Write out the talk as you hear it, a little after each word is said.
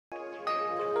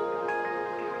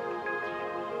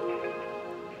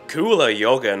Kula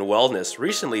Yoga and Wellness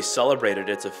recently celebrated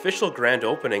its official grand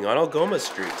opening on Algoma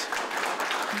Street.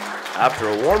 After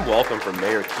a warm welcome from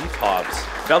Mayor Keith Hobbs,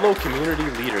 fellow community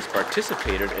leaders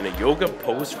participated in a yoga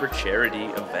pose for charity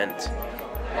event.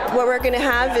 What we're going to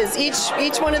have is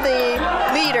each one of the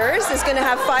leaders is going to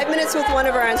have 5 minutes with one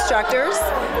of our instructors.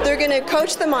 They're going to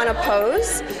coach them on a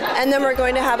pose, and then we're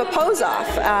going to have a pose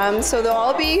off. So they'll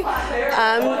all be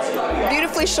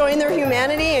beautifully showing their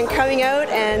humanity and coming out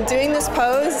and doing this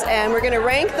pose, and we're going to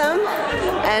rank them,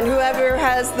 and whoever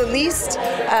has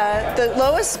the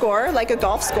lowest score, like a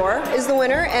golf score, is the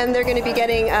winner, and they're going to be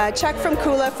getting a check from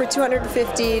Kula for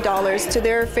 $250 to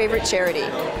their favorite charity.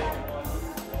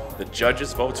 The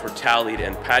judges' votes were tallied,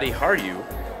 and Patty Hardew,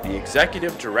 the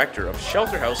executive director of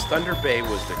Shelter House Thunder Bay,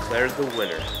 was declared the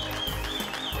winner.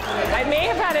 I may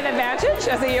have had an advantage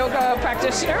as a yoga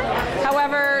practitioner.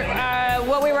 However,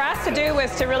 what we were asked to do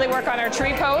was to really work on our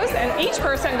tree pose, and each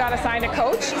person got assigned a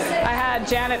coach. I had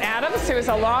Janet Adams, who is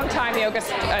a long-time yoga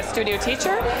studio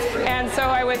teacher, and so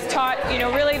I was taught,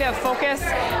 really to focus,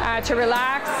 to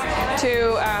relax,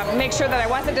 to make sure that I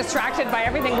wasn't distracted by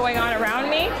everything going on around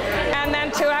me, and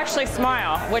then to actually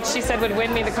smile, which she said would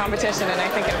win me the competition, and I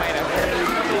think it might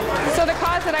have. So the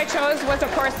cause that I chose was,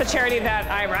 of course, the charity that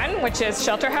I run, which is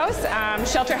Shelter House.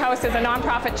 Shelter House is a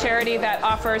nonprofit charity that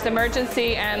offers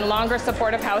emergency and longer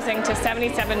supportive housing to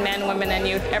 77 men, women, and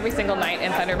youth every single night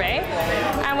in Thunder Bay.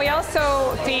 And we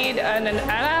also feed an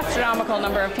astronomical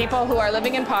number of people who are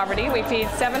living in poverty. We feed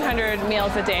 700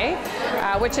 meals a day,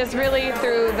 which is really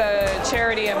through the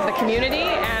charity of the community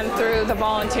and through the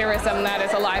volunteerism that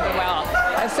is alive and well.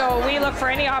 And so we look for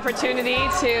any opportunity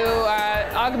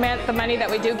to augment the money that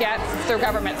we do get through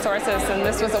government sources, and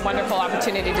this was a wonderful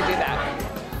opportunity to do that.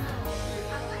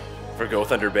 For Go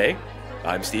Thunder Bay,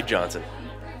 I'm Steve Johnson.